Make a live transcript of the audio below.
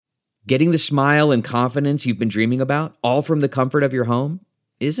Getting the smile and confidence you've been dreaming about, all from the comfort of your home,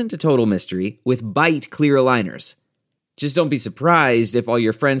 isn't a total mystery with Byte clear aligners. Just don't be surprised if all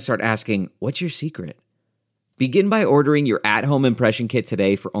your friends start asking, "What's your secret?" Begin by ordering your at-home impression kit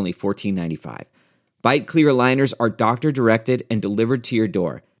today for only $14.95. Byte clear aligners are doctor-directed and delivered to your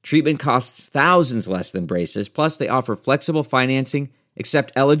door. Treatment costs thousands less than braces, plus they offer flexible financing,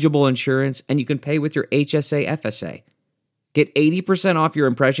 accept eligible insurance, and you can pay with your HSA FSA. Get 80% off your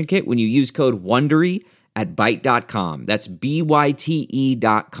impression kit when you use code WONDERY at Byte.com. That's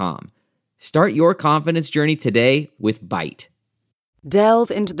BYTE.com. Start your confidence journey today with Byte.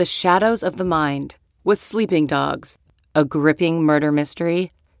 Delve into the shadows of the mind with Sleeping Dogs, a gripping murder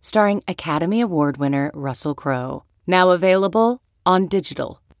mystery starring Academy Award winner Russell Crowe. Now available on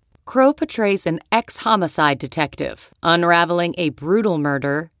digital. Crowe portrays an ex-homicide detective unraveling a brutal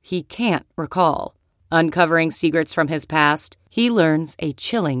murder he can't recall. Uncovering secrets from his past, he learns a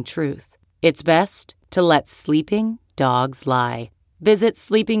chilling truth. It's best to let sleeping dogs lie. Visit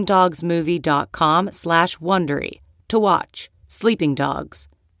sleepingdogsmovie.com/Wondery to watch Sleeping Dogs,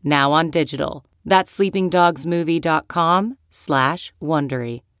 now on digital. That's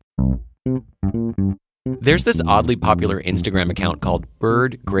sleepingdogsmovie.com/Wondery. There's this oddly popular Instagram account called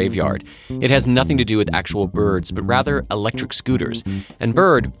Bird Graveyard. It has nothing to do with actual birds, but rather electric scooters. And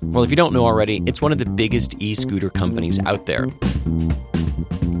Bird, well, if you don't know already, it's one of the biggest e-scooter companies out there.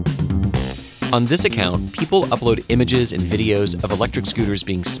 On this account, people upload images and videos of electric scooters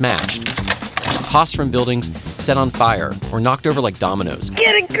being smashed, tossed from buildings, set on fire, or knocked over like dominoes.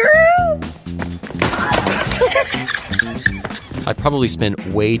 Get it, girl! I probably spent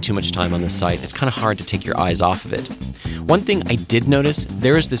way too much time on this site. It's kind of hard to take your eyes off of it. One thing I did notice,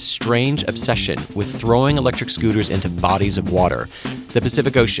 there is this strange obsession with throwing electric scooters into bodies of water. The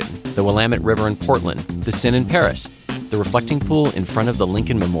Pacific Ocean, the Willamette River in Portland, the Seine in Paris, the reflecting pool in front of the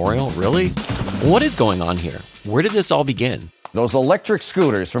Lincoln Memorial. Really? What is going on here? Where did this all begin? Those electric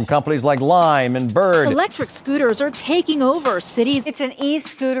scooters from companies like Lime and Bird. Electric scooters are taking over cities. It's an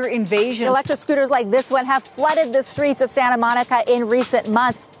e-scooter invasion. Electric scooters like this one have flooded the streets of Santa Monica in recent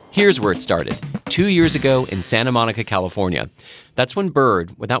months. Here's where it started. 2 years ago in Santa Monica, California. That's when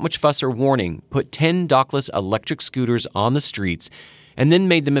Bird, without much fuss or warning, put 10 dockless electric scooters on the streets and then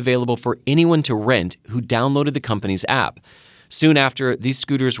made them available for anyone to rent who downloaded the company's app. Soon after, these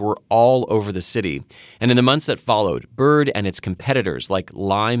scooters were all over the city. And in the months that followed, Bird and its competitors like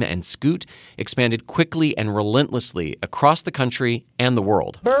Lime and Scoot expanded quickly and relentlessly across the country and the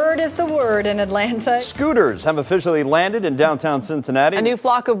world. Bird is the word in Atlanta. Scooters have officially landed in downtown Cincinnati. A new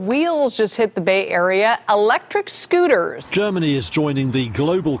flock of wheels just hit the Bay Area. Electric scooters. Germany is joining the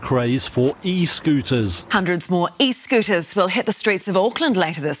global craze for e-scooters. Hundreds more e-scooters will hit the streets of Auckland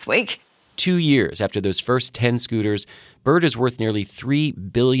later this week. 2 years after those first 10 scooters, Bird is worth nearly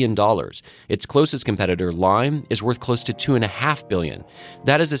 $3 billion. Its closest competitor, Lime, is worth close to $2.5 billion.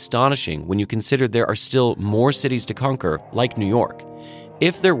 That is astonishing when you consider there are still more cities to conquer, like New York.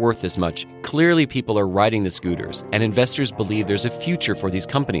 If they're worth this much, clearly people are riding the scooters, and investors believe there's a future for these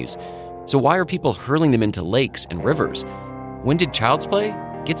companies. So why are people hurling them into lakes and rivers? When did Child's Play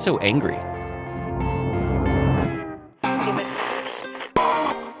get so angry?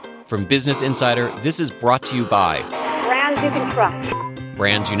 From Business Insider, this is brought to you by brands you can trust.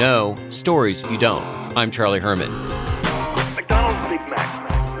 Brands you know, stories you don't. I'm Charlie Herman. McDonald's Big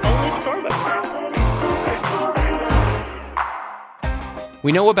Mac. Only Starbucks.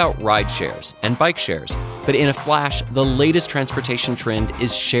 We know about ride shares and bike shares, but in a flash, the latest transportation trend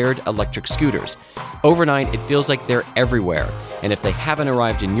is shared electric scooters. Overnight, it feels like they're everywhere, and if they haven't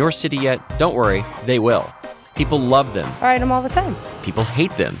arrived in your city yet, don't worry, they will. People love them. I ride them all the time. People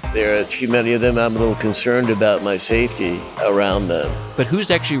hate them. There are too many of them. I'm a little concerned about my safety around them. But who's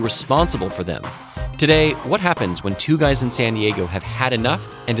actually responsible for them? Today, what happens when two guys in San Diego have had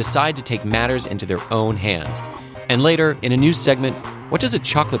enough and decide to take matters into their own hands? And later, in a news segment, what does a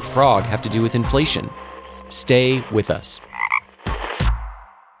chocolate frog have to do with inflation? Stay with us.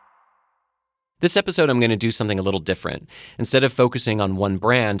 This episode, I'm going to do something a little different. Instead of focusing on one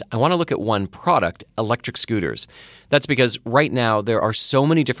brand, I want to look at one product, electric scooters. That's because right now there are so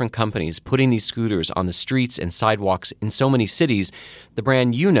many different companies putting these scooters on the streets and sidewalks in so many cities, the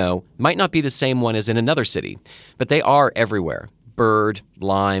brand you know might not be the same one as in another city, but they are everywhere. Bird,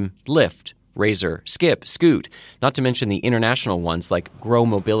 Lime, Lyft, Razor, Skip, Scoot, not to mention the international ones like Grow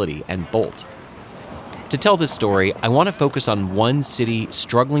Mobility and Bolt. To tell this story, I want to focus on one city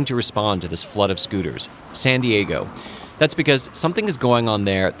struggling to respond to this flood of scooters, San Diego. That's because something is going on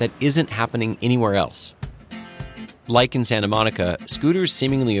there that isn't happening anywhere else. Like in Santa Monica, scooters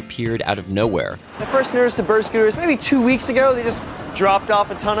seemingly appeared out of nowhere. I first noticed the Bird scooters maybe 2 weeks ago. They just dropped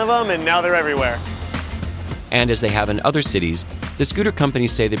off a ton of them, and now they're everywhere. And as they have in other cities, the scooter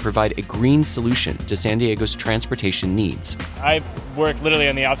companies say they provide a green solution to San Diego's transportation needs. I work literally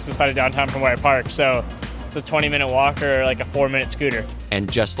on the opposite side of downtown from where I park, so it's a 20-minute walk or like a 4-minute scooter.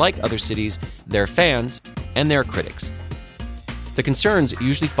 And just like other cities, they're fans and they're critics. The concerns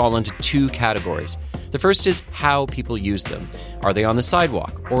usually fall into two categories. The first is how people use them. Are they on the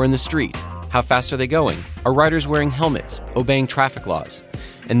sidewalk or in the street? How fast are they going? Are riders wearing helmets, obeying traffic laws?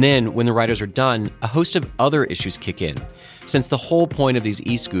 And then, when the riders are done, a host of other issues kick in. Since the whole point of these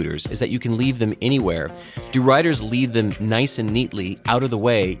e-scooters is that you can leave them anywhere, do riders leave them nice and neatly out of the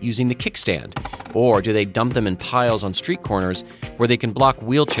way using the kickstand? Or do they dump them in piles on street corners where they can block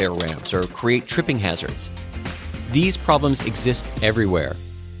wheelchair ramps or create tripping hazards? These problems exist everywhere.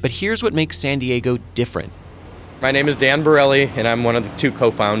 But here's what makes San Diego different. My name is Dan Borelli, and I'm one of the two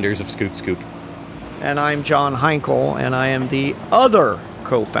co-founders of Scoot Scoop. And I'm John Heinkel, and I am the other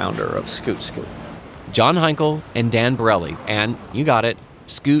co-founder of Scoot Scoop. John Heinkel and Dan Borelli, and you got it,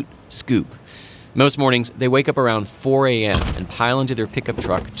 Scoot Scoop. Most mornings, they wake up around 4 a.m. and pile into their pickup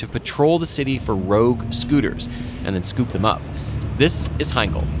truck to patrol the city for rogue scooters and then scoop them up. This is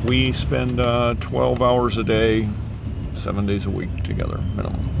Heinkel. We spend 12 hours a day, 7 days a week together,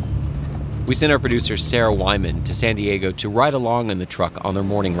 minimum. We sent our producer Sarah Wyman to San Diego to ride along in the truck on their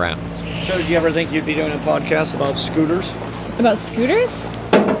morning rounds. So did you ever think you'd be doing a podcast about scooters? About scooters?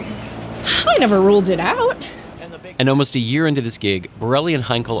 I never ruled it out. And almost a year into this gig, Borelli and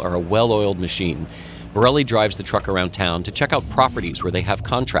Heinkel are a well-oiled machine. Borelli drives the truck around town to check out properties where they have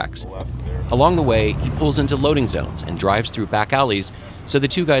contracts. Along the way, he pulls into loading zones and drives through back alleys so the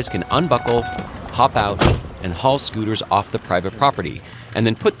two guys can unbuckle, hop out, and haul scooters off the private property, and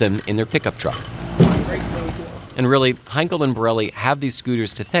then put them in their pickup truck. And really, Heinkel and Borelli have these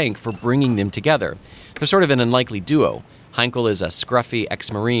scooters to thank for bringing them together. They're sort of an unlikely duo. Heinkel is a scruffy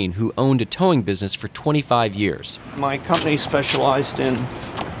ex-Marine who owned a towing business for 25 years. My company specialized in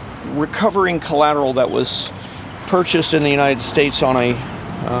recovering collateral that was purchased in the United States on a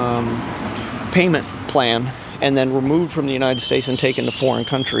payment plan and then removed from the United States and taken to foreign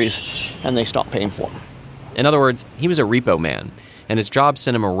countries, and they stopped paying for them. In other words, he was a repo man, and his job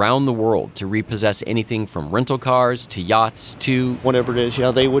sent him around the world to repossess anything from rental cars to yachts to... whatever it is,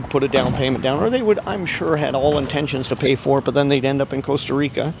 yeah, they would put a down payment down, or they would, I'm sure, had all intentions to pay for it, but then they'd end up in Costa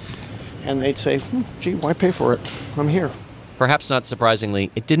Rica, and they'd say, gee, why pay for it? I'm here. Perhaps not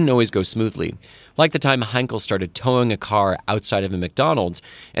surprisingly, it didn't always go smoothly. Like the time Heinkel started towing a car outside of a McDonald's,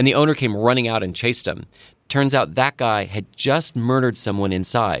 and the owner came running out and chased him. Turns out that guy had just murdered someone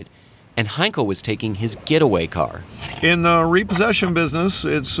inside, and Heinkel was taking his getaway car. In the repossession business,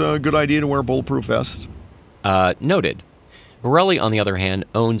 it's a good idea to wear bulletproof vests. Noted. Borelli, on the other hand,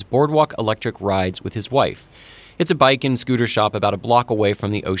 owns Boardwalk Electric Rides with his wife. It's a bike and scooter shop about a block away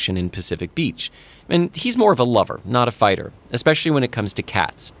from the ocean in Pacific Beach. And he's more of a lover, not a fighter, especially when it comes to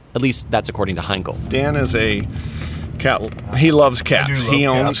cats. At least that's according to Heinkel. Dan is a cat. He loves cats. He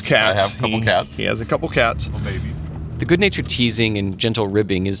owns cats. I have a couple cats. He has a couple cats. Little babies. The good-natured teasing and gentle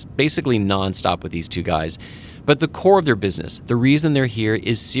ribbing is basically nonstop with these two guys. But the core of their business, the reason they're here,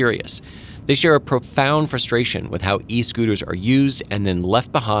 is serious. They share a profound frustration with how e-scooters are used and then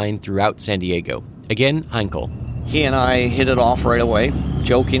left behind throughout San Diego. Again, Heinkel. He and I hit it off right away,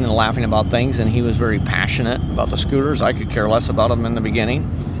 joking and laughing about things, and he was very passionate about the scooters. I could care less about them in the beginning.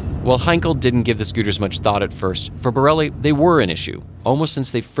 While Heinkel didn't give the scooters much thought at first, for Borelli, they were an issue, almost since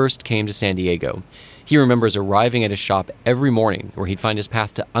they first came to San Diego. He remembers arriving at his shop every morning where he'd find his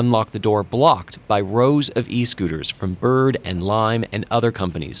path to unlock the door blocked by rows of e-scooters from Bird and Lime and other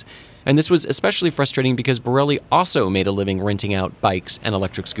companies. And this was especially frustrating because Borelli also made a living renting out bikes and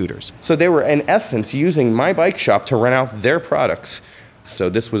electric scooters. So they were, in essence, using my bike shop to rent out their products. So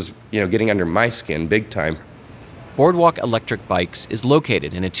this was, getting under my skin big time. Boardwalk Electric Bikes is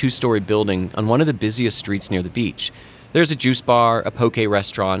located in a 2-story building on one of the busiest streets near the beach. There's a juice bar, a poke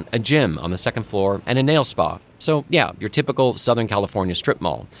restaurant, a gym on the second floor, and a nail spa. So yeah, your typical Southern California strip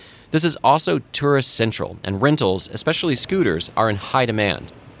mall. This is also tourist central, and rentals, especially scooters, are in high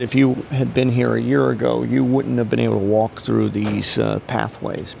demand. If you had been here a year ago, you wouldn't have been able to walk through these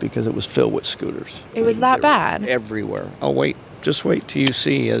pathways because it was filled with scooters. It was that bad? Everywhere. Oh, wait. Just wait till you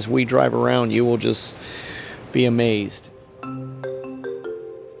see. As we drive around, you will just be amazed.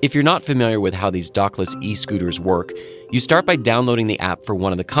 If you're not familiar with how these dockless e-scooters work, you start by downloading the app for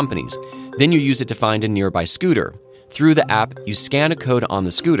one of the companies. Then you use it to find a nearby scooter. Through the app, you scan a code on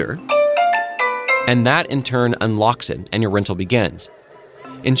the scooter, and that in turn unlocks it, and your rental begins.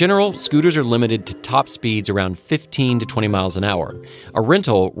 In general, scooters are limited to top speeds around 15 to 20 miles an hour. A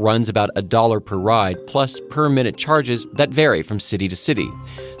rental runs about $1 per ride, plus per-minute charges that vary from city to city.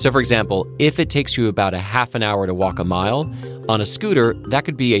 So, for example, if it takes you about a half an hour to walk a mile, on a scooter, that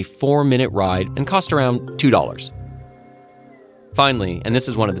could be a 4-minute ride and cost around $2. Finally, and this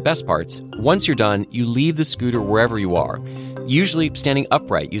is one of the best parts, once you're done, you leave the scooter wherever you are, usually standing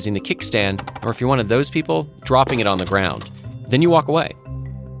upright using the kickstand, or if you're one of those people, dropping it on the ground. Then you walk away.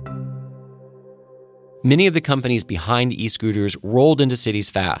 Many of the companies behind e-scooters rolled into cities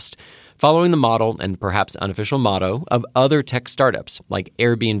fast, following the model and perhaps unofficial motto of other tech startups like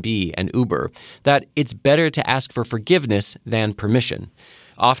Airbnb and Uber, that it's better to ask for forgiveness than permission.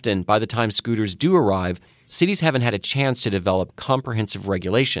 Often, by the time scooters do arrive, cities haven't had a chance to develop comprehensive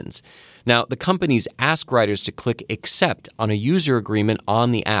regulations. Now, the companies ask riders to click accept on a user agreement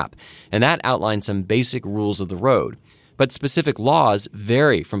on the app, and that outlines some basic rules of the road. But specific laws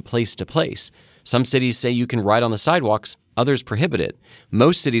vary from place to place. Some cities say you can ride on the sidewalks, others prohibit it.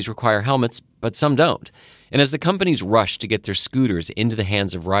 Most cities require helmets, but some don't. And as the companies rush to get their scooters into the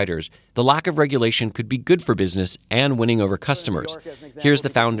hands of riders, the lack of regulation could be good for business and winning over customers. Here's the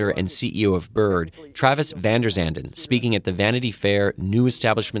founder and CEO of Bird, Travis van der Zanden, speaking at the Vanity Fair New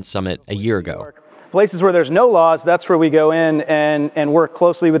Establishment Summit a year ago. Places where there's no laws, that's where we go in and work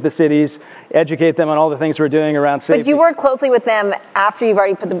closely with the cities, educate them on all the things we're doing around safety. But do you work closely with them after you've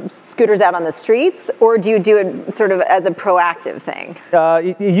already put the scooters out on the streets, or do you do it sort of as a proactive thing?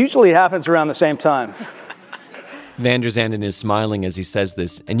 It usually happens around the same time. Van der Zanden is smiling as he says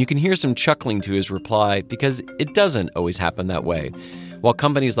this, and you can hear some chuckling to his reply because it doesn't always happen that way. While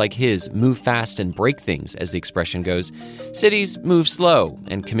companies like his move fast and break things, as the expression goes, cities move slow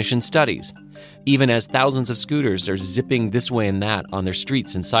and commission studies, even as thousands of scooters are zipping this way and that on their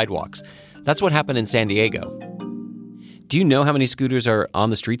streets and sidewalks. That's what happened in San Diego. Do you know how many scooters are on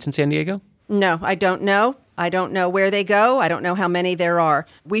the streets in San Diego? No, I don't know. I don't know where they go. I don't know how many there are.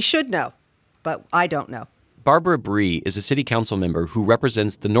 We should know, but I don't know. Barbara Bree is a city council member who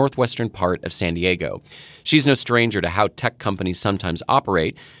represents the northwestern part of San Diego. She's no stranger to how tech companies sometimes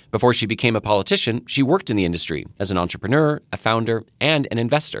operate. Before she became a politician, she worked in the industry as an entrepreneur, a founder, and an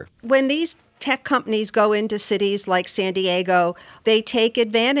investor. When these tech companies go into cities like San Diego, they take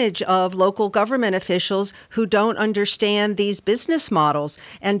advantage of local government officials who don't understand these business models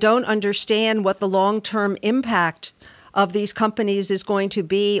and don't understand what the long-term impact of these companies is going to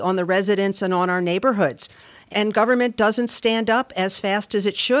be on the residents and on our neighborhoods. And government doesn't stand up as fast as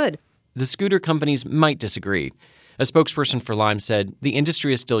it should. The scooter companies might disagree. A spokesperson for Lime said the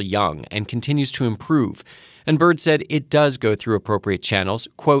industry is still young and continues to improve. And Bird said it does go through appropriate channels.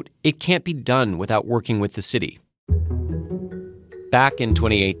 Quote, it can't be done without working with the city. Back in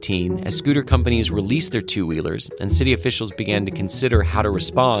 2018, as scooter companies released their two-wheelers and city officials began to consider how to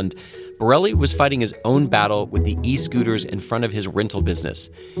respond, Borelli was fighting his own battle with the e-scooters in front of his rental business.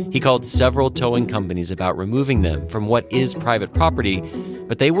 He called several towing companies about removing them from what is private property,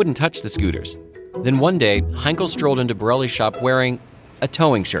 but they wouldn't touch the scooters. Then one day, Heinkel strolled into Borelli's shop wearing a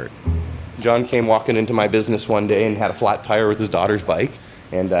towing shirt. John came walking into my business one day and had a flat tire with his daughter's bike.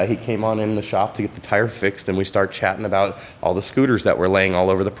 And he came on in the shop to get the tire fixed, and we started chatting about all the scooters that were laying all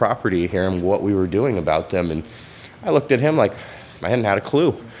over the property here and what we were doing about them. And I looked at him like I hadn't had a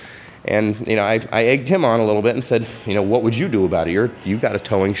clue. And, I egged him on a little bit and said, what would you do about it? You got a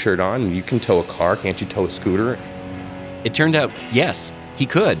towing shirt on. You can tow a car. Can't you tow a scooter? It turned out, yes, he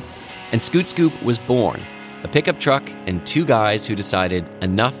could. And Scoot Scoop was born. A pickup truck and two guys who decided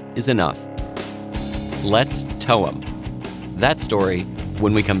enough is enough. Let's tow him. That story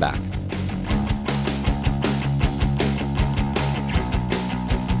when we come back.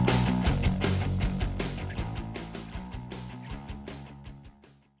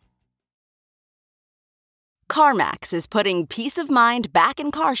 CarMax is putting peace of mind back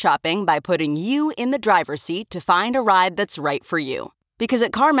in car shopping by putting you in the driver's seat to find a ride that's right for you. Because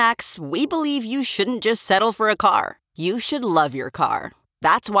at CarMax, we believe you shouldn't just settle for a car. You should love your car.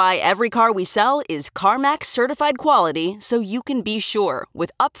 That's why every car we sell is CarMax certified quality, so you can be sure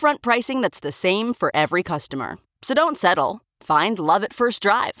with upfront pricing that's the same for every customer. So don't settle. Find love at first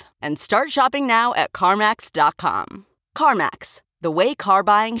drive and start shopping now at CarMax.com. CarMax, the way car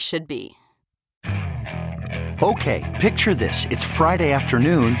buying should be. Okay, picture this. It's Friday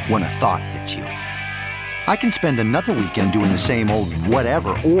afternoon when a thought hits you. I can spend another weekend doing the same old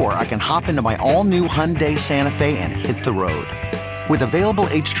whatever, or I can hop into my all-new Hyundai Santa Fe and hit the road. With available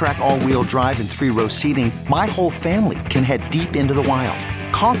H-Track all-wheel drive and 3-row seating, my whole family can head deep into the wild.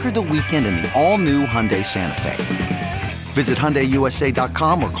 Conquer the weekend in the all-new Hyundai Santa Fe. Visit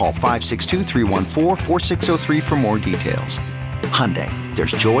HyundaiUSA.com or call 562-314-4603 for more details. Hyundai.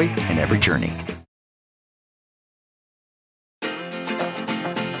 there's joy in every journey.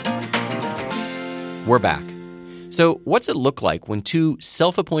 We're back. So what's it look like when two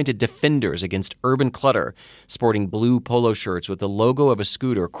self-appointed defenders against urban clutter, sporting blue polo shirts with the logo of a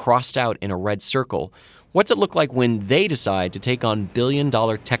scooter crossed out in a red circle, what's it look like when they decide to take on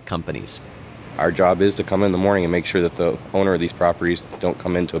billion-dollar tech companies? Our job is to come in the morning and make sure that the owner of these properties don't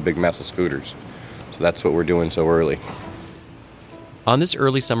come into a big mess of scooters. So that's what we're doing so early. On this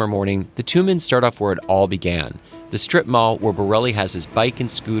early summer morning, the two men start off where it all began, the strip mall where Borelli has his bike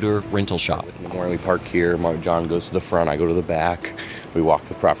and scooter rental shop. In the morning we park here, John goes to the front, I go to the back. We walk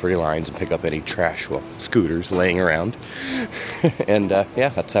the property lines and pick up any trash, scooters laying around. And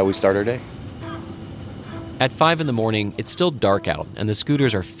that's how we start our day. At 5 in the morning, it's still dark out, and the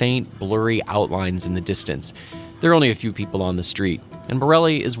scooters are faint, blurry outlines in the distance. There are only a few people on the street, and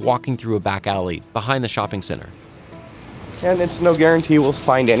Borelli is walking through a back alley behind the shopping center. And it's no guarantee we'll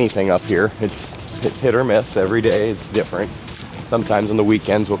find anything up here. It's hit or miss every day. It's different. Sometimes on the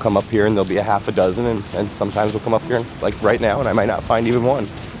weekends we'll come up here and there'll be a half a dozen, and sometimes we'll come up here like right now and I might not find even one.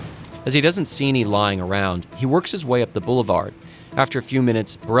 As he doesn't see any lying around, he works his way up the boulevard. After a few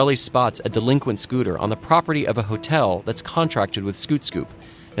minutes, Borelli spots a delinquent scooter on the property of a hotel that's contracted with Scoot Scoop.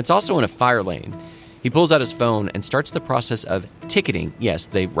 It's also in a fire lane. He pulls out his phone and starts the process of ticketing. Yes,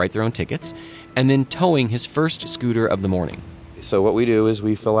 they write their own tickets, and then towing his first scooter of the morning. So what we do is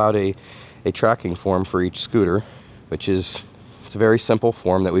we fill out a tracking form for each scooter, it's a very simple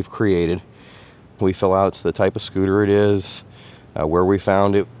form that we've created. We fill out the type of scooter it is, where we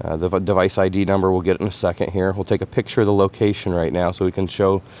found it, the device ID number, we'll get it in a second here. We'll take a picture of the location right now so we can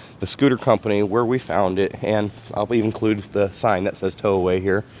show the scooter company where we found it, and I'll even include the sign that says tow away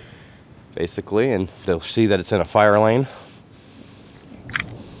here, basically, and they'll see that it's in a fire lane.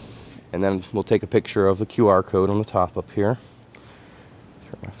 And then we'll take a picture of the QR code on the top up here.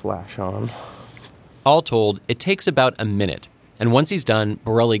 Turn my flash on. All told, it takes about a minute. And once he's done,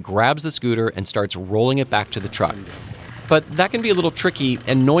 Borelli grabs the scooter and starts rolling it back to the truck. But that can be a little tricky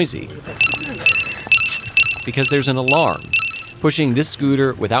and noisy because there's an alarm. Pushing this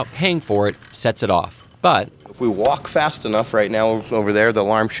scooter without paying for it sets it off. But if we walk fast enough right now over there, the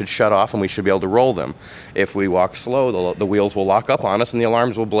alarm should shut off and we should be able to roll them. If we walk slow, the wheels will lock up on us and the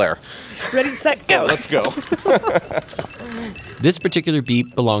alarms will blare. Ready, set, go. So let's go. This particular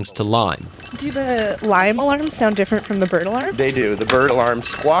beep belongs to Lime. Do the Lime alarms sound different from the bird alarms? They do. The bird alarms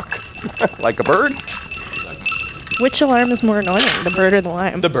squawk like a bird. Which alarm is more annoying, the bird or the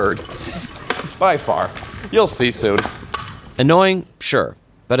Lime? The bird. By far. You'll see soon. Annoying? Sure.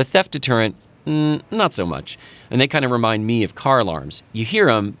 But a theft deterrent? Not so much. And they kind of remind me of car alarms. You hear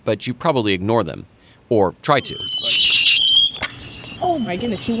them, but you probably ignore them. Or try to. Oh my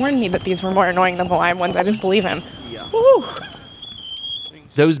goodness, he warned me that these were more annoying than the Lime ones. I didn't believe him. Yeah. Woo!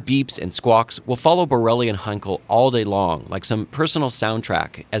 Those beeps and squawks will follow Borelli and Heinkel all day long, like some personal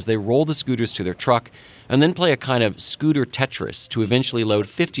soundtrack, as they roll the scooters to their truck and then play a kind of scooter Tetris to eventually load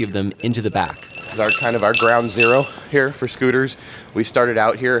 50 of them into the back. It's our ground zero here for scooters. We started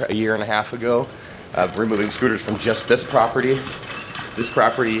out here a year and a half ago, removing scooters from just this property. This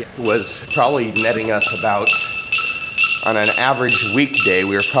property was probably netting us about, on an average weekday,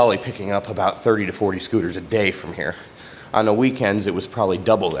 we were probably picking up about 30 to 40 scooters a day from here. On the weekends, it was probably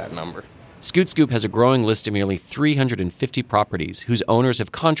double that number. Scoot Scoop has a growing list of nearly 350 properties whose owners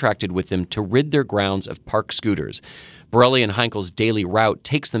have contracted with them to rid their grounds of parked scooters. Borelli and Heinkel's daily route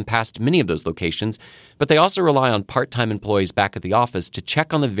takes them past many of those locations, but they also rely on part-time employees back at the office to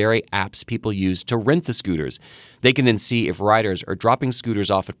check on the very apps people use to rent the scooters. They can then see if riders are dropping scooters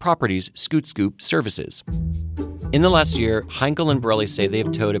off at properties Scoot Scoop services. In the last year, Heinkel and Borelli say they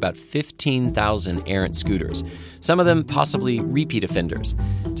have towed about 15,000 errant scooters, some of them possibly repeat offenders.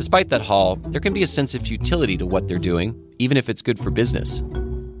 Despite that haul, there can be a sense of futility to what they're doing, even if it's good for business.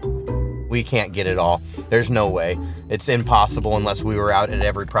 We can't get it all. There's no way. It's impossible unless we were out at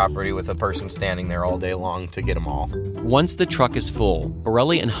every property with a person standing there all day long to get them all. Once the truck is full,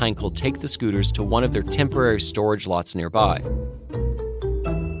 Borelli and Heinkel take the scooters to one of their temporary storage lots nearby.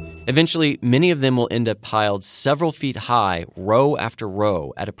 Eventually, many of them will end up piled several feet high, row after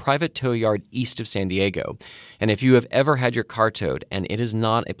row, at a private tow yard east of San Diego. And if you have ever had your car towed, and it is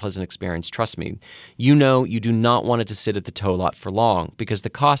not a pleasant experience, trust me, you know you do not want it to sit at the tow lot for long because the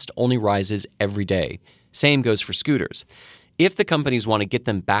cost only rises every day. Same goes for scooters. If the companies want to get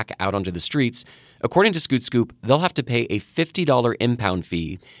them back out onto the streets, according to Scoot Scoop, they'll have to pay a $50 impound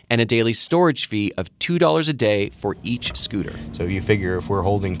fee and a daily storage fee of $2 a day for each scooter. So you figure if we're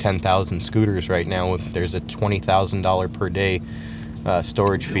holding 10,000 scooters right now, there's a $20,000 per day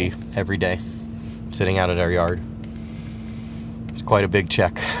storage fee every day sitting out at our yard. It's quite a big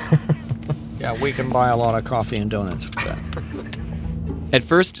check. Yeah, we can buy a lot of coffee and donuts with that. At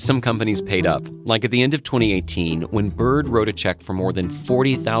first, some companies paid up, like at the end of 2018 when Bird wrote a check for more than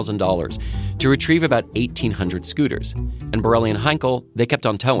 $40,000 to retrieve about 1,800 scooters. And Borelli and Heinkel, they kept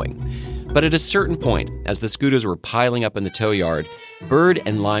on towing. But at a certain point, as the scooters were piling up in the tow yard, Bird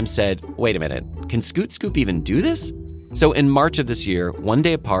and Lime said, wait a minute, can Scoot Scoop even do this? So in March of this year, one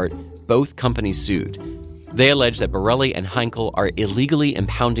day apart, both companies sued. They allege that Borelli and Heinkel are illegally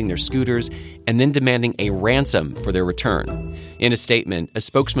impounding their scooters and then demanding a ransom for their return. In a statement, a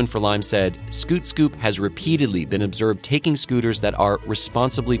spokesman for Lime said, Scoot Scoop has repeatedly been observed taking scooters that are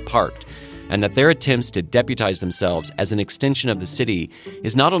responsibly parked, and that their attempts to deputize themselves as an extension of the city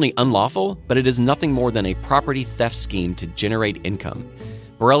is not only unlawful, but it is nothing more than a property theft scheme to generate income.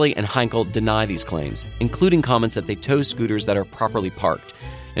 Borelli and Heinkel deny these claims, including comments that they tow scooters that are properly parked.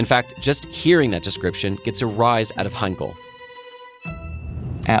 In fact, just hearing that description gets a rise out of Heinkel.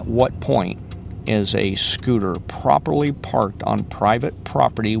 At what point is a scooter properly parked on private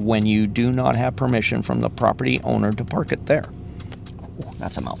property when you do not have permission from the property owner to park it there? Ooh,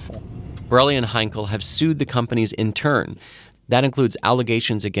 that's a mouthful. Borelli and Heinkel have sued the companies in turn. That includes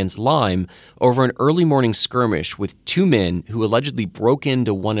allegations against Lime over an early morning skirmish with two men who allegedly broke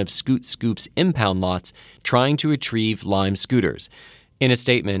into one of Scoot Scoop's impound lots trying to retrieve Lime scooters. In a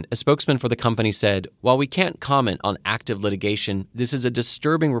statement, a spokesman for the company said, while we can't comment on active litigation, this is a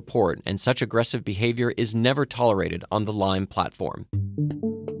disturbing report and such aggressive behavior is never tolerated on the Lime platform.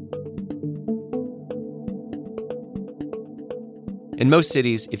 In most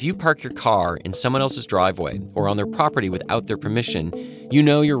cities, if you park your car in someone else's driveway or on their property without their permission, you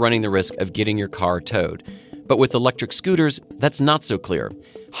know you're running the risk of getting your car towed. But with electric scooters, that's not so clear.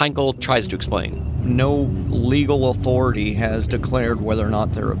 Heinkel tries to explain. No legal authority has declared whether or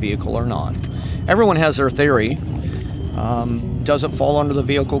not they're a vehicle or not. Everyone has their theory. Does it fall under the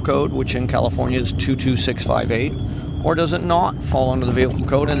vehicle code, which in California is 22658? Or does it not fall under the vehicle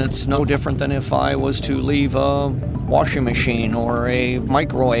code? And it's no different than if I was to leave a washing machine or a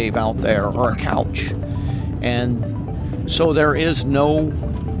microwave out there or a couch. And so there is no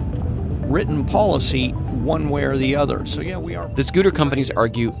written policy one way or the other. So yeah, we are. The scooter companies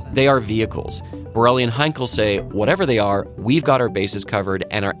argue they are vehicles. Borelli and Heinkel say, whatever they are, we've got our bases covered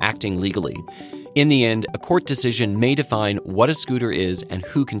and are acting legally. In the end, a court decision may define what a scooter is and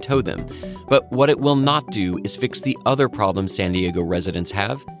who can tow them. But what it will not do is fix the other problem San Diego residents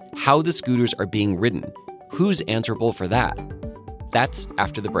have: how the scooters are being ridden. Who's answerable for that? That's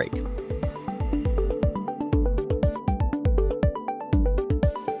after the break.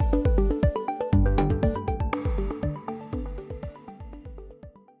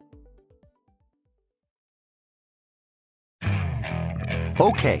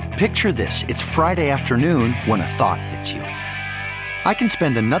 Okay, picture this. It's Friday afternoon when a thought hits you. I can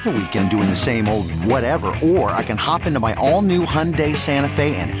spend another weekend doing the same old whatever, or I can hop into my all-new Hyundai Santa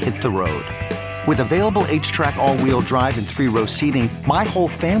Fe and hit the road. With available H-Track all-wheel drive and 3-row seating, my whole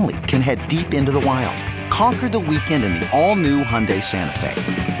family can head deep into the wild. Conquer the weekend in the all-new Hyundai Santa Fe.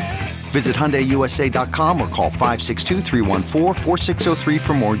 Visit HyundaiUSA.com or call 562-314-4603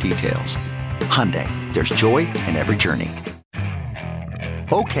 for more details. Hyundai, there's joy in every journey.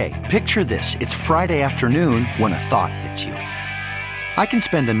 Okay, picture this. It's Friday afternoon when a thought hits you. I can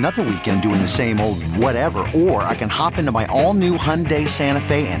spend another weekend doing the same old whatever, or I can hop into my all-new Hyundai Santa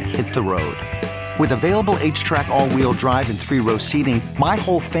Fe and hit the road. With available H-Track all-wheel drive and 3-row seating, my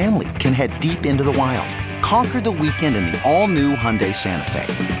whole family can head deep into the wild. Conquer the weekend in the all-new Hyundai Santa Fe.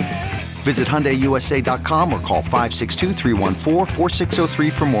 Visit HyundaiUSA.com or call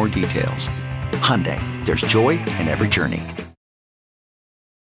 562-314-4603 for more details. Hyundai, there's joy in every journey.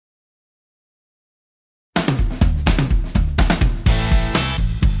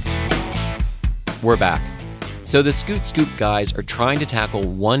 We're back. So the Scoot Scoop guys are trying to tackle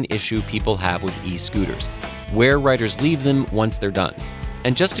one issue people have with e-scooters: where riders leave them once they're done.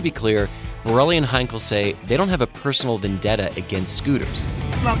 And just to be clear, Borelli and Heinkel say they don't have a personal vendetta against scooters.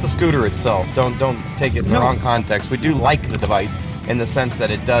 It's not the scooter itself. Don't take it in the wrong context. We do like the device in the sense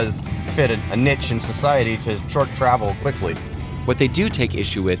that it does fit a niche in society to short travel quickly. What they do take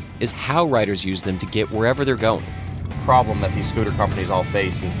issue with is how riders use them to get wherever they're going. Problem that these scooter companies all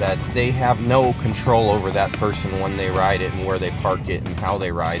face is that they have no control over that person when they ride it and where they park it and how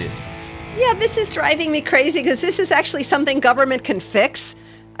they ride it. Yeah, this is driving me crazy because this is actually something government can fix.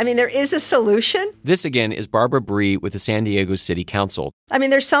 I mean, there is a solution. This again is Barbara Bree with the San Diego City Council. I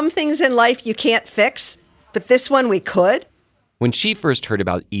mean, there's some things in life you can't fix, but this one we could. When she first heard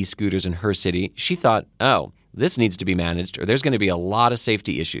about e-scooters in her city, she thought, oh, this needs to be managed or there's going to be a lot of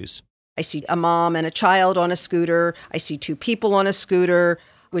safety issues. I see a mom and a child on a scooter. I see two people on a scooter,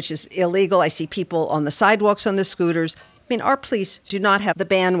 which is illegal. I see people on the sidewalks on the scooters. I mean, our police do not have the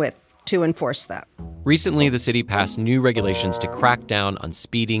bandwidth to enforce that. Recently, the city passed new regulations to crack down on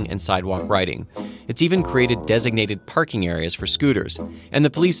speeding and sidewalk riding. It's even created designated parking areas for scooters, and the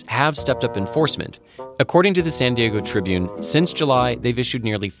police have stepped up enforcement. According to the San Diego Tribune, since July, they've issued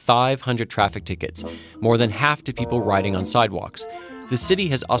nearly 500 traffic tickets, more than half to people riding on sidewalks. The city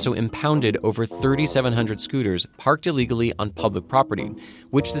has also impounded over 3,700 scooters parked illegally on public property,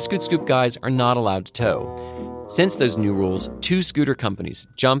 which the Scoot Scoop guys are not allowed to tow. Since those new rules, 2 scooter companies,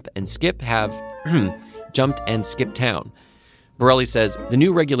 Jump and Skip, have jumped and skipped town. Borelli says the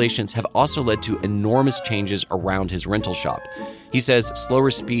new regulations have also led to enormous changes around his rental shop. He says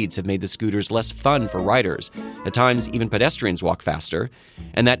slower speeds have made the scooters less fun for riders. At times, even pedestrians walk faster,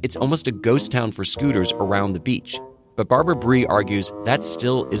 and that it's almost a ghost town for scooters around the beach. But Barbara Bree argues that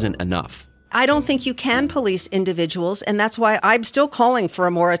still isn't enough. I don't think you can police individuals, and that's why I'm still calling for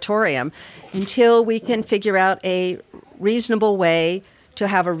a moratorium until we can figure out a reasonable way to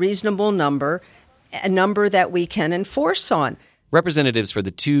have a reasonable number, a number that we can enforce on. Representatives for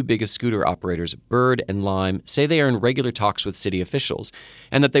the 2 biggest scooter operators, Bird and Lime, say they are in regular talks with city officials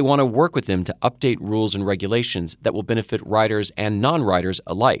and that they want to work with them to update rules and regulations that will benefit riders and non-riders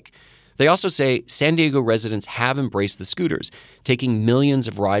alike. They also say San Diego residents have embraced the scooters, taking millions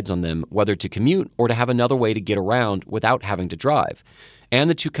of rides on them, whether to commute or to have another way to get around without having to drive. And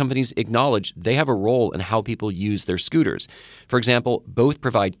the 2 companies acknowledge they have a role in how people use their scooters. For example, both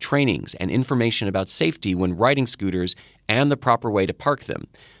provide trainings and information about safety when riding scooters and the proper way to park them.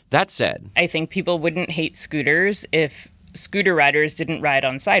 That said, I think people wouldn't hate scooters if scooter riders didn't ride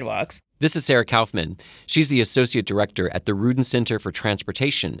on sidewalks. This is Sarah Kaufman. She's the Associate Director at the Rudin Center for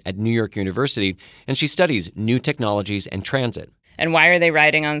Transportation at New York University, and she studies new technologies and transit. And why are they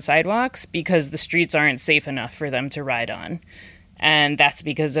riding on sidewalks? Because the streets aren't safe enough for them to ride on. And that's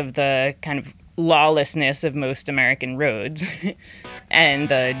because of the kind of lawlessness of most American roads and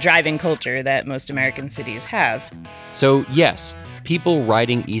the driving culture that most American cities have. So, yes, people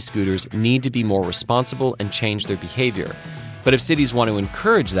riding e-scooters need to be more responsible and change their behavior. But if cities want to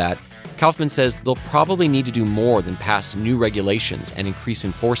encourage that, Kaufman says they'll probably need to do more than pass new regulations and increase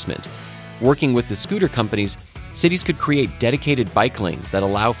enforcement. Working with the scooter companies, cities could create dedicated bike lanes that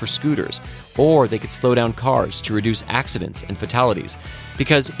allow for scooters, or they could slow down cars to reduce accidents and fatalities.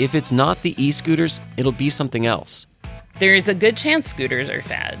 Because if it's not the e-scooters, it'll be something else. There is a good chance scooters are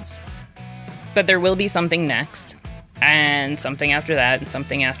fads. But there will be something next, and something after that, and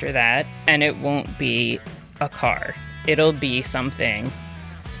something after that, and it won't be a car. It'll be something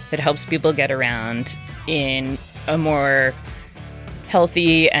that helps people get around in a more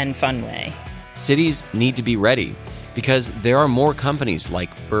healthy and fun way. Cities need to be ready because there are more companies like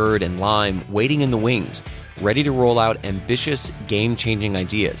Bird and Lime waiting in the wings, ready to roll out ambitious, game-changing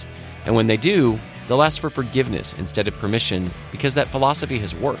ideas. And when they do, they'll ask for forgiveness instead of permission because that philosophy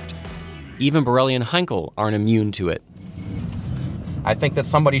has worked. Even Borelli and Heinkel aren't immune to it. I think that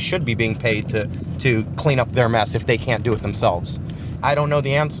somebody should be being paid to clean up their mess if they can't do it themselves. I don't know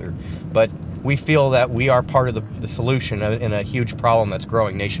the answer, but we feel that we are part of the solution in a huge problem that's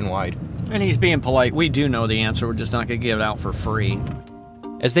growing nationwide. And he's being polite. We do know the answer. We're just not going to give it out for free.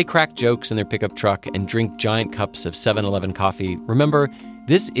 As they crack jokes in their pickup truck and drink giant cups of 7-Eleven coffee, remember,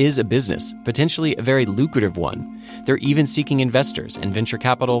 this is a business, potentially a very lucrative one. They're even seeking investors and venture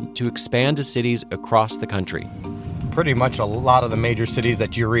capital to expand to cities across the country. Pretty much a lot of the major cities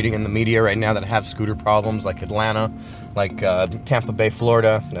that you're reading in the media right now that have scooter problems, like Atlanta, like Tampa Bay,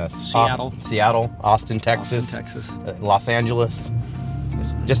 Florida, Seattle, Austin, Texas, Los Angeles,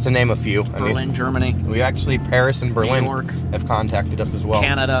 just to name a few. Berlin, Germany. We actually, Paris and Berlin New York have contacted us as well.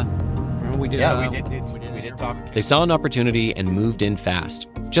 Canada. We did talk. They saw an opportunity and moved in fast.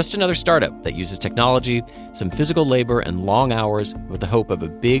 Just another startup that uses technology, some physical labor, and long hours with the hope of a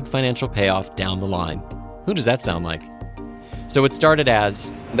big financial payoff down the line. Who does that sound like? So it started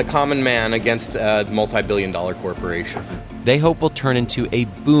as the common man against a multi-billion-dollar corporation. They hope will turn into a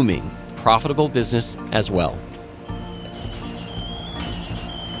booming, profitable business as well.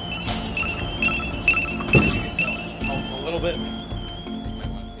 A little bit.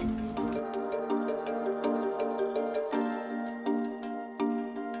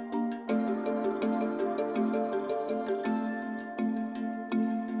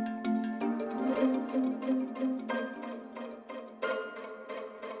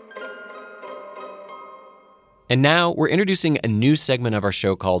 And now we're introducing a new segment of our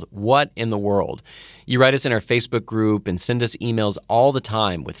show called What in the World? You write us in our Facebook group and send us emails all the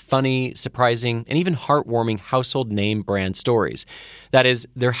time with funny, surprising, and even heartwarming household name brand stories. That is,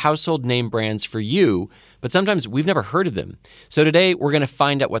 they're household name brands for you, but sometimes we've never heard of them. So today we're going to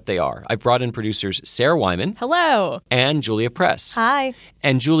find out what they are. I've brought in producers Sarah Wyman. Hello. And Julia Press. Hi.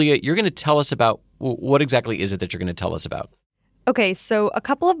 And Julia, you're going to tell us about, what exactly is it that you're going to tell us about? Okay, so a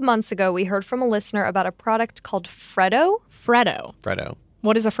couple of months ago, we heard from a listener about a product called Freddo. Freddo.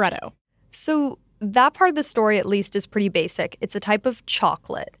 What is a Freddo? So that part of the story, at least, is pretty basic. It's a type of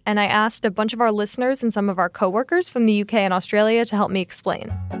chocolate. And I asked a bunch of our listeners and some of our coworkers from the UK and Australia to help me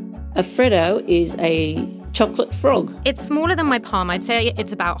explain. A Freddo is a chocolate frog. It's smaller than my palm. I'd say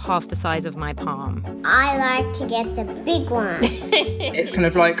it's about half the size of my palm. I like to get the big one. It's kind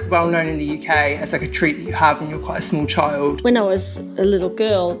of like well known in the UK as like a treat that you have when you're quite a small child. When I was a little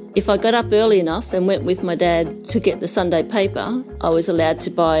girl, if I got up early enough and went with my dad to get the Sunday paper, I was allowed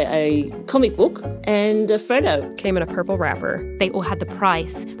to buy a comic book and a Freddo. Came in a purple wrapper. They all had the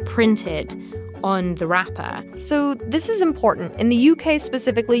price printed on the wrapper. So this is important. In the UK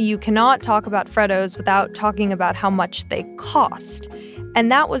specifically, you cannot talk about Freddos without talking about how much they cost.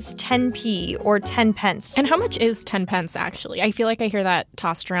 And that was 10p or 10 pence. And how much is 10 pence, actually? I feel like I hear that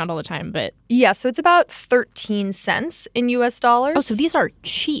tossed around all the time, but... Yeah, so it's about 13 cents in US dollars. Oh, so these are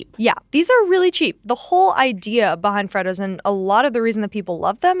cheap. Yeah, these are really cheap. The whole idea behind Freddos, and a lot of the reason that people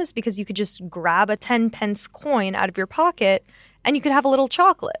love them, is because you could just grab a 10 pence coin out of your pocket and you could have a little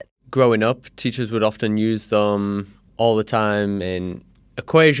chocolate. Growing up, teachers would often use them all the time in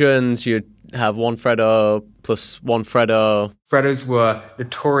equations. You'd have one Freddo plus one Freddo. Freddos were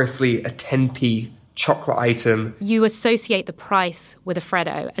notoriously a 10p chocolate item. You associate the price with a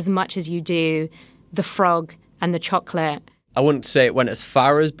Freddo as much as you do the frog and the chocolate. I wouldn't say it went as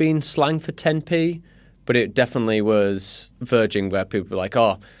far as being slang for 10p, but it definitely was verging where people were like,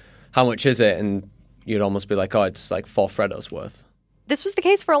 oh, how much is it? And you'd almost be like, oh, it's like 4 Freddos worth. This was the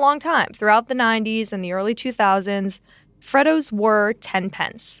case for a long time. Throughout the 90s and the early 2000s, Freddos were 10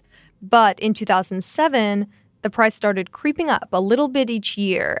 pence. But in 2007, the price started creeping up a little bit each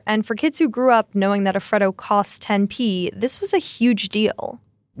year. And for kids who grew up knowing that a Freddo costs 10p, this was a huge deal.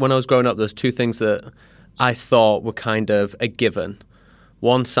 When I was growing up, there's two things that I thought were kind of a given.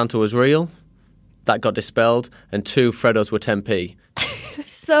 One, Santa was real. That got dispelled. And two, Freddos were 10p.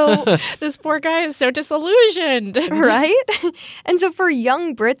 So this poor guy is so disillusioned. Right? And so for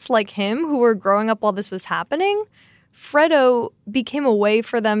young Brits like him who were growing up while this was happening, Freddo became a way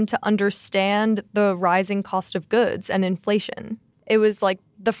for them to understand the rising cost of goods and inflation. It was like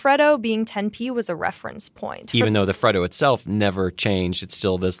the Freddo being 10p was a reference point. Even though the Freddo itself never changed, it's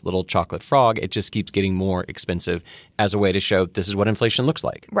still this little chocolate frog. It just keeps getting more expensive as a way to show this is what inflation looks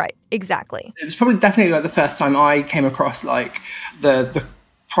like. Right, exactly. It was probably definitely like the first time I came across like the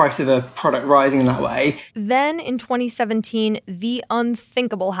price of a product rising in that way. Then in 2017, the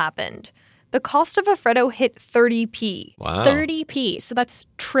unthinkable happened. The cost of a Freddo hit 30p. Wow. 30p. So that's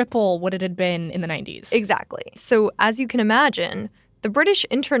triple what it had been in the 90s. Exactly. So as you can imagine, the British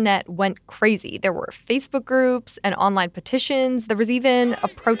internet went crazy. There were Facebook groups and online petitions. There was even a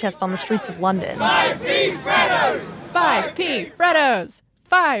protest on the streets of London. 5p Freddos! 5p Freddos!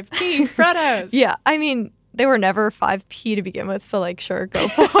 5p Freddos! Yeah, I mean, they were never 5p to begin with, but like, sure, go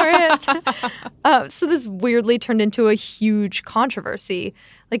for it. So this weirdly turned into a huge controversy.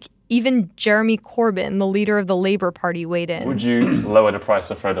 Like, even Jeremy Corbyn, the leader of the Labour Party, weighed in. Would you lower the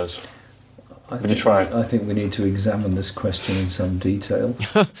price of Freddos? Would you try it? I think we need to examine this question in some detail.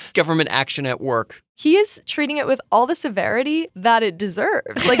 Government action at work. He is treating it with all the severity that it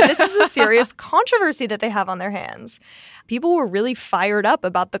deserves. Like, this is a serious controversy that they have on their hands. People were really fired up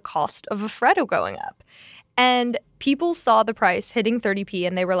about the cost of a Freddo going up. And people saw the price hitting 30p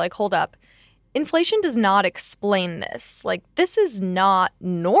and they were like, hold up. Inflation does not explain this. Like, this is not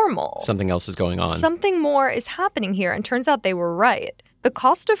normal. Something else is going on. Something more is happening here. And turns out they were right. The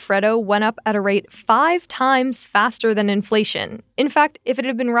cost of Freddo went up at a rate 5 times faster than inflation. In fact, if it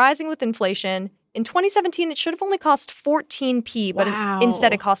had been rising with inflation, in 2017, it should have only cost 14p, but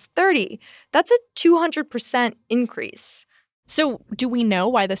instead it cost 30. That's a 200% increase. So do we know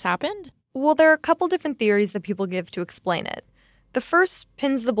why this happened? Well, there are a couple different theories that people give to explain it. The first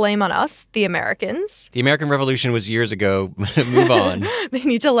pins the blame on us, the Americans. The American Revolution was years ago. Move on. They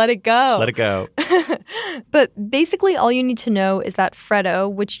need to let it go. Let it go. But basically, all you need to know is that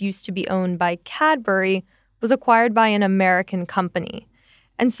Freddo, which used to be owned by Cadbury, was acquired by an American company.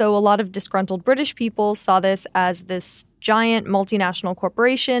 And so a lot of disgruntled British people saw this as this giant multinational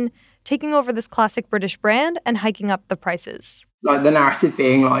corporation taking over this classic British brand and hiking up the prices. Like the narrative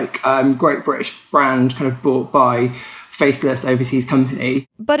being like Great British brand kind of bought by faceless overseas company.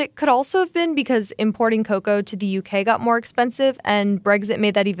 But it could also have been because importing cocoa to the UK got more expensive, and Brexit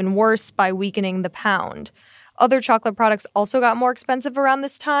made that even worse by weakening the pound. Other chocolate products also got more expensive around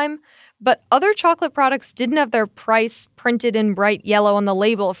this time, but other chocolate products didn't have their price printed in bright yellow on the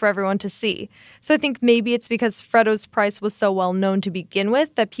label for everyone to see. So I think maybe it's because Freddo's price was so well known to begin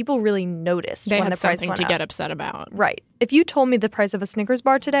with that people really noticed when the price went up. They had something to get upset about. Right. If you told me the price of a Snickers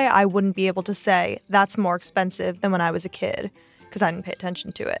bar today, I wouldn't be able to say that's more expensive than when I was a kid, because I didn't pay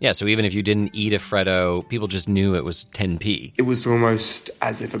attention to it. Yeah, so even if you didn't eat a Freddo, people just knew it was 10p. It was almost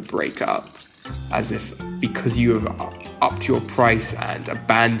as if a breakup, as if because you have upped your price and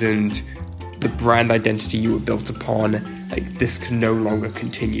abandoned the brand identity you were built upon, like this can no longer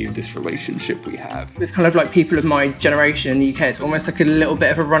continue, this relationship we have. It's kind of like people of my generation in the UK, it's almost like a little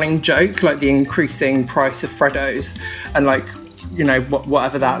bit of a running joke, like the increasing price of Freddos and like, you know,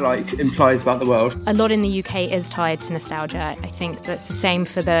 whatever that like implies about the world. A lot in the UK is tied to nostalgia. I think that's the same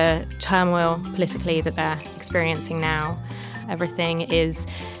for the turmoil politically that they're experiencing now. Everything is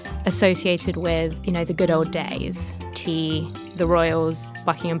associated with, you know, the good old days, tea, the royals,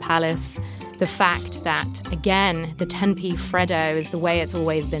 Buckingham Palace. The fact that, again, the 10p Freddo is the way it's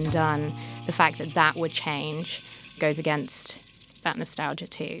always been done, the fact that that would change goes against that nostalgia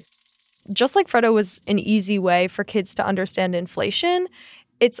too. Just like Freddo was an easy way for kids to understand inflation,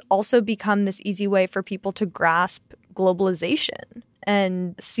 it's also become this easy way for people to grasp globalization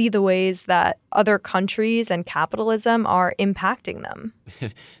and see the ways that other countries and capitalism are impacting them.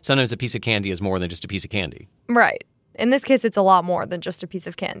 Sometimes a piece of candy is more than just a piece of candy. Right. In this case, it's a lot more than just a piece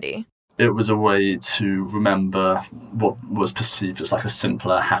of candy. It was a way to remember what was perceived as like a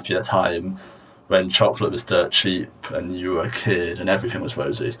simpler, happier time when chocolate was dirt cheap and you were a kid and everything was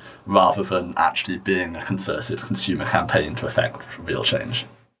rosy, rather than actually being a concerted consumer campaign to affect real change.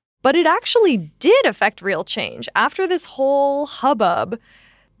 But it actually did affect real change. After this whole hubbub,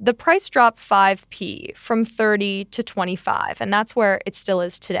 the price dropped 5p from 30 to 25, and that's where it still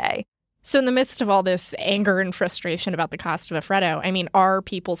is today. So in the midst of all this anger and frustration about the cost of a Freddo, I mean, are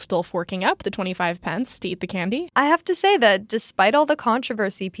people still forking up the 25 pence to eat the candy? I have to say that despite all the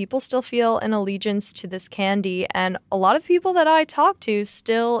controversy, people still feel an allegiance to this candy, and a lot of people that I talk to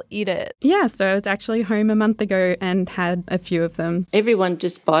still eat it. Yeah, so I was actually home a month ago and had a few of them. Everyone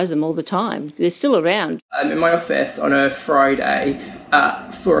just buys them all the time. They're still around. In my office on a Friday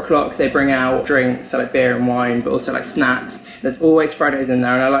at 4 o'clock, they bring out drinks, so like beer and wine, but also like snacks. There's always Freddos in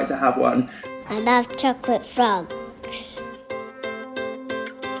there, and I like to have one. I love chocolate frogs.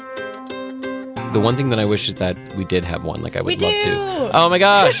 The one thing that I wish is that we did have one. Like, I would love to. Oh my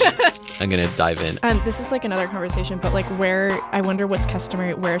gosh! I'm going to dive in. This is like another conversation, but like I wonder what's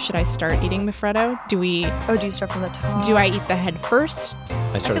customary. Where should I start eating the Freddo? Do you start from the top? Do I eat the head first?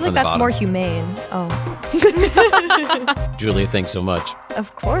 I feel like that's more humane. Oh. Julia, thanks so much.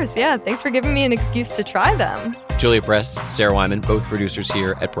 Of course, yeah. Thanks for giving me an excuse to try them. Julia Press, Sarah Wyman, both producers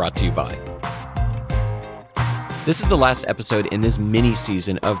here at Brought to You By. This is the last episode in this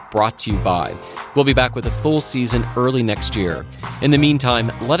mini-season of Brought to You By. We'll be back with a full season early next year. In the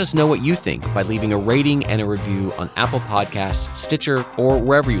meantime, let us know what you think by leaving a rating and a review on Apple Podcasts, Stitcher, or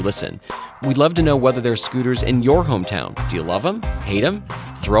wherever you listen. We'd love to know whether there are scooters in your hometown. Do you love them? Hate them?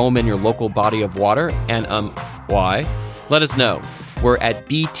 Throw them in your local body of water? And, why? Let us know. We're at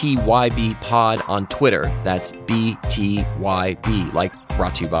BTYB Pod on Twitter. That's BTYB, like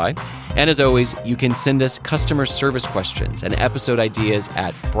Brought to You By. And as always, you can send us customer service questions and episode ideas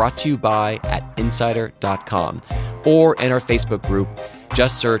at broughttoyouby@insider.com or in our Facebook group.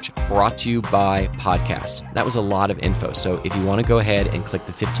 Just search Brought to You By Podcast. That was a lot of info, so if you want to go ahead and click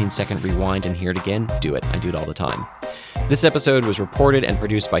the 15-second rewind and hear it again, do it. I do it all the time. This episode was reported and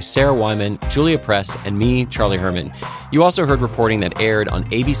produced by Sarah Wyman, Julia Press, and me, Charlie Herman. You also heard reporting that aired on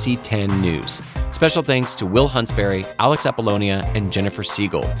ABC 10 News. Special thanks to Will Huntsberry, Alex Apollonia, and Jennifer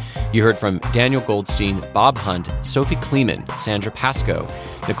Siegel. You heard from Daniel Goldstein, Bob Hunt, Sophie Kleeman, Sandra Pascoe,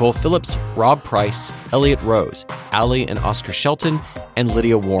 Nicole Phillips, Rob Price, Elliot Rose, Allie and Oscar Shelton, and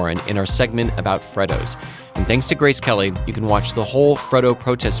Lydia Warren in our segment about Freddos. And thanks to Grace Kelly, you can watch the whole Freddo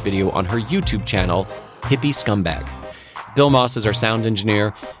protest video on her YouTube channel, Hippie Scumbag. Bill Moss is our sound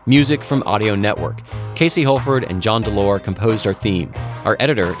engineer. Music from Audio Network. Casey Holford and John Delore composed our theme. Our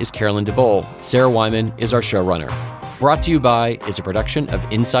editor is Carolyn DeBole. Sarah Wyman is our showrunner. Brought to You By is a production of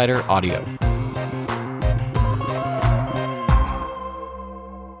Insider Audio.